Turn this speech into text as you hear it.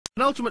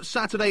Penultimate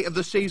Saturday of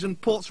the season,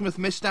 Portsmouth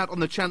missed out on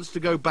the chance to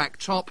go back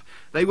top.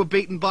 They were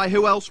beaten by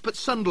who else but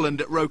Sunderland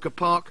at Roker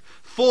Park,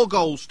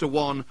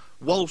 4-1.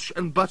 Walsh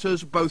and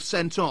Butters both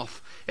sent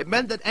off. It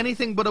meant that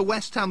anything but a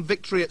West Ham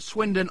victory at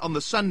Swindon on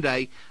the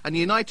Sunday, and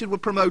United were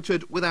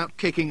promoted without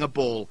kicking a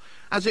ball.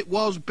 As it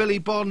was, Billy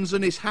Bonds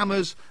and his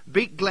Hammers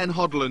beat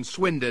Glenhoddle and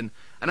Swindon,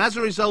 and as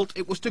a result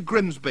it was to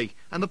Grimsby,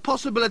 and the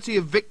possibility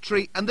of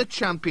victory and the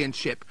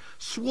championship.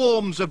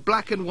 Swarms of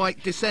black and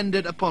white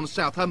descended upon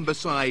South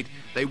Humberside.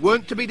 They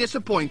weren't to be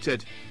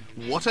disappointed.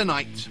 What a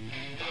night.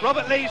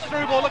 Robert Lee's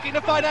through ball looking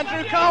to find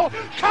Andrew Cole.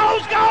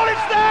 Cole's goal,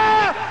 it's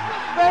there!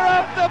 They're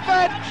off the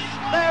bench.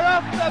 They're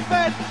off the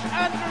bench.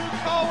 Andrew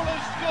Cole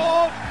has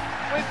scored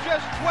with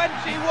just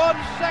 21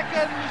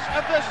 seconds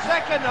of the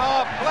second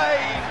half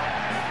played.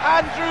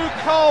 Andrew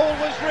Cole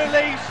was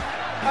released,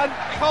 and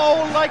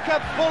Cole, like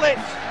a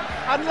bullet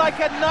and like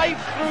a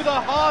knife through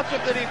the heart of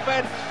the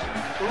defence,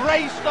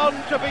 raced on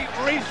to beat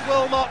Reece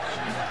Wilmot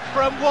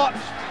from what,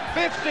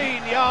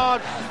 15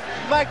 yards.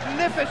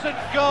 Magnificent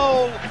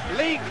goal.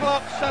 Lee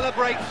Clark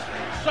celebrates,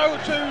 so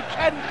too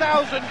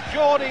 10,000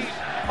 Geordies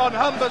on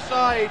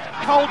Humberside.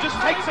 Cole just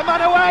takes a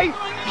man away.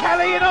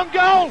 Kelly in on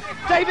goal.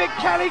 David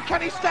Kelly,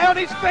 can he stay on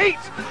his feet?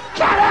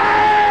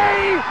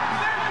 Kelly!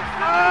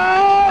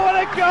 Oh, what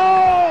a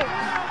goal!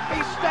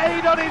 He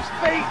stayed on his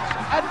feet,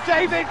 and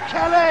David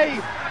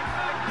Kelly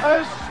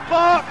has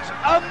sparked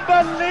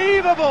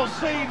unbelievable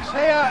scenes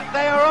here.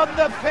 They are on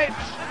the pitch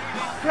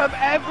from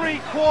every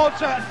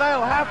quarter.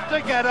 They'll have to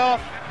get off.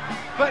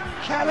 But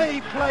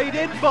Kelly, played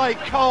in by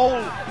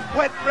Cole,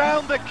 went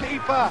round the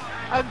keeper,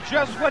 and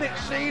just when it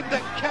seemed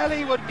that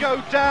Kelly would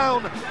go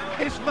down,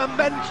 his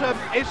momentum,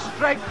 his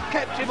strength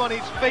kept him on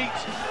his feet,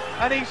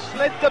 and he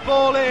slid the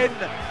ball in,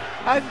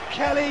 and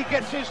Kelly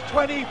gets his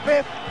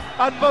 25th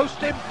and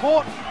most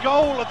important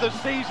goal of the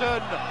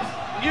season.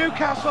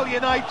 Newcastle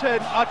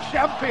United are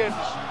champions.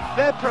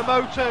 They're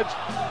promoted.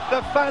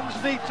 The fans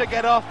need to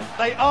get off.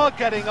 They are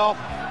getting off.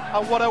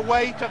 And what a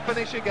way to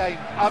finish a game.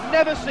 I've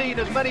never seen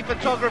as many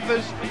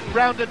photographers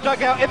round a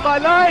dugout in my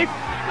life.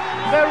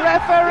 The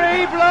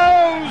referee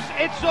blows.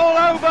 It's all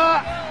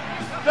over.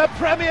 The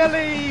Premier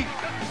League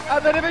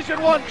and the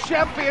Division 1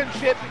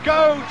 Championship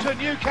go to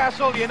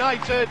Newcastle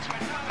United.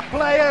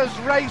 Players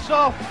race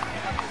off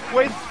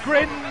with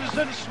grins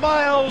and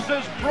smiles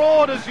as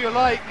broad as you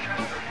like.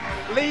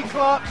 Lee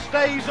Clark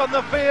stays on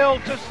the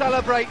field to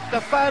celebrate.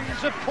 The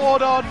fans have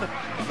poured on.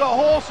 The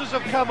horses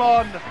have come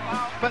on.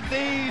 But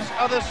these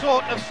are the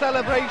sort of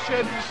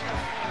celebrations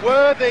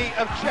worthy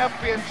of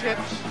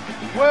championships,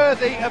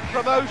 worthy of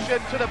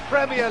promotion to the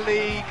Premier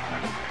League.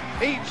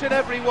 Each and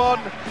every one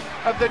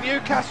of the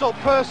Newcastle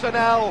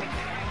personnel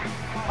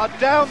are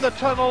down the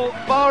tunnel,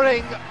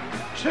 barring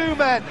two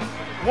men.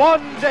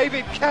 One,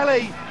 David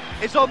Kelly,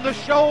 is on the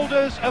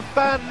shoulders of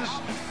fans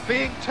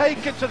being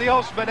taken to the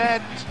Osman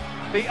end.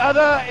 The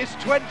other is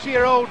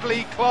 20-year-old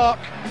Lee Clark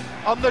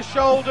on the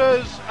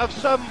shoulders of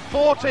some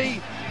 40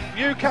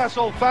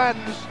 Newcastle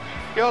fans.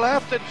 You'll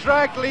have to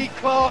drag Lee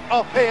Clark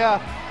off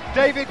here.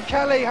 David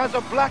Kelly has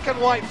a black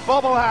and white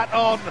bobble hat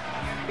on.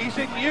 He's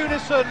in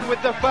unison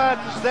with the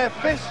fans, their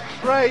fists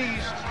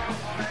raised.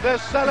 Their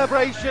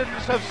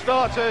celebrations have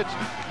started.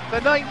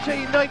 The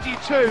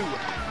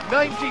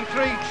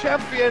 1992-93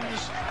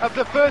 champions of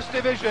the First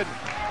Division,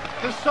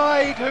 the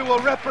side who will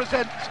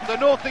represent the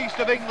northeast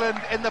of England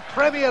in the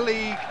Premier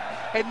League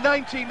in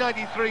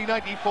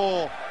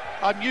 1993-94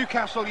 are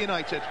Newcastle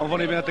United. I've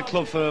only been at the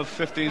club for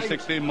 15,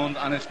 16 months,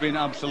 and it's been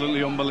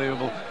absolutely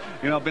unbelievable.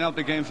 You know, I've been out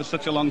the game for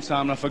such a long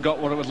time, and I forgot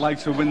what it was like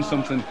to win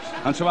something,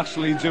 and to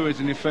actually do it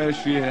in your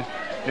first year.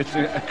 It's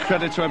a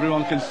credit to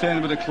everyone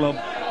concerned with the club,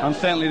 and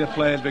certainly the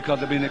players,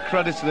 because they've been a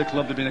credit to the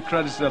club, they've been a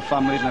credit to their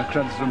families, and a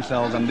credit to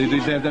themselves, and they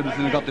deserved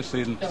everything they got this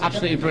season.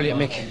 Absolutely brilliant,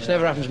 Mick. It's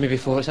never happened to me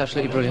before. It's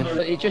absolutely brilliant.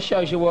 It just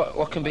shows you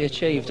what can be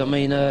achieved. I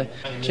mean,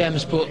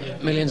 Chairman's put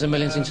millions and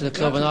millions into the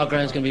club, and our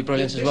ground's going to be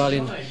brilliant as well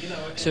in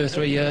 2 or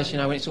 3 years, you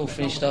know, when it's all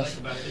finished off.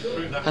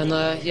 And,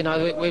 you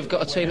know, we've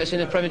got a team that's in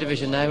the Premier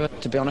Division now.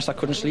 To be honest, I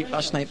couldn't sleep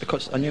last night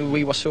because I knew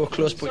we were so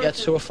close, but yet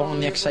so far,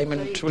 and the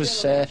excitement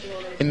was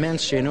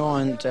immense, you know,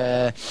 and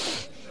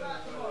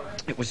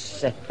it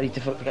was very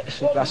difficult to get to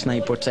sleep last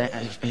night, but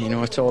you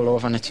know, it's all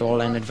over and it's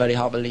all ended very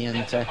happily,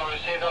 and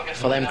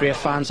for them great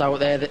fans out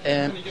there,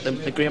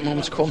 the great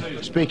moments come.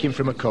 Speaking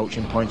from a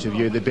coaching point of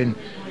view, they've been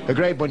a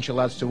great bunch of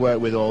lads to work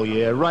with all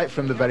year, right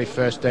from the very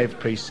first day of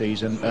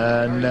pre-season,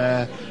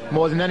 and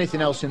more than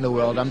anything else in the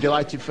world, I'm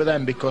delighted for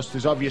them, because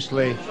there's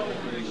obviously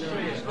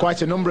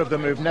quite a number of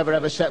them who've never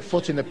ever set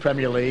foot in the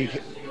Premier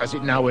League as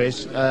it now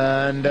is,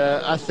 and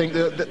I think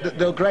that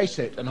they'll grace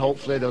it, and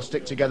hopefully they'll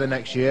stick together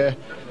next year.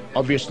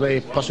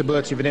 Obviously,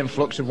 possibility of an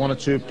influx of 1 or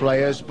 2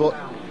 players, but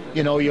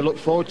you know, you look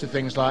forward to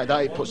things like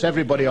that. It puts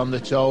everybody on their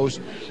toes.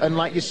 And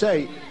like you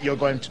say, you're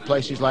going to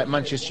places like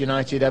Manchester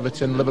United,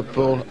 Everton,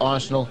 Liverpool,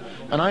 Arsenal,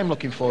 and I'm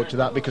looking forward to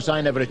that because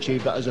I never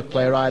achieved that as a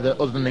player either,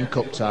 other than in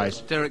cup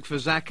ties. Derek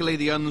Fazackerley,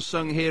 the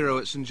unsung hero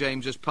at St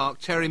James's Park,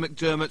 Terry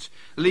McDermott,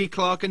 Lee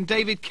Clark and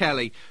David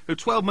Kelly, who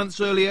 12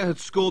 months earlier had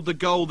scored the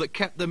goal that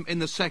kept them in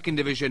the second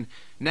division.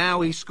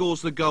 Now he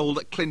scores the goal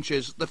that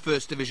clinches the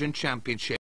First Division Championship.